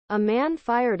A man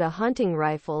fired a hunting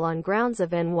rifle on grounds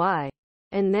of NY,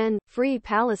 and then, Free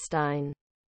Palestine,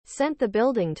 sent the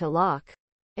building to lock,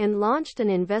 and launched an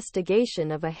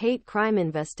investigation of a hate crime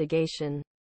investigation.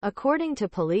 According to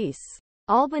police,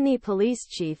 Albany Police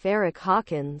Chief Eric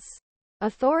Hawkins,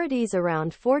 authorities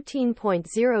around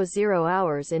 14.00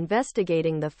 hours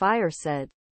investigating the fire said,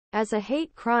 as a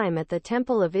hate crime at the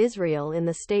Temple of Israel in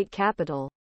the state capital.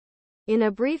 In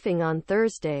a briefing on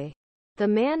Thursday, the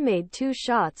man made 2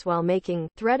 shots while making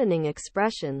threatening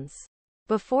expressions.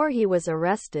 Before he was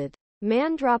arrested,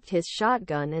 man dropped his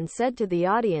shotgun and said to the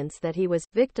audience that he was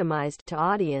victimized to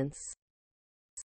audience.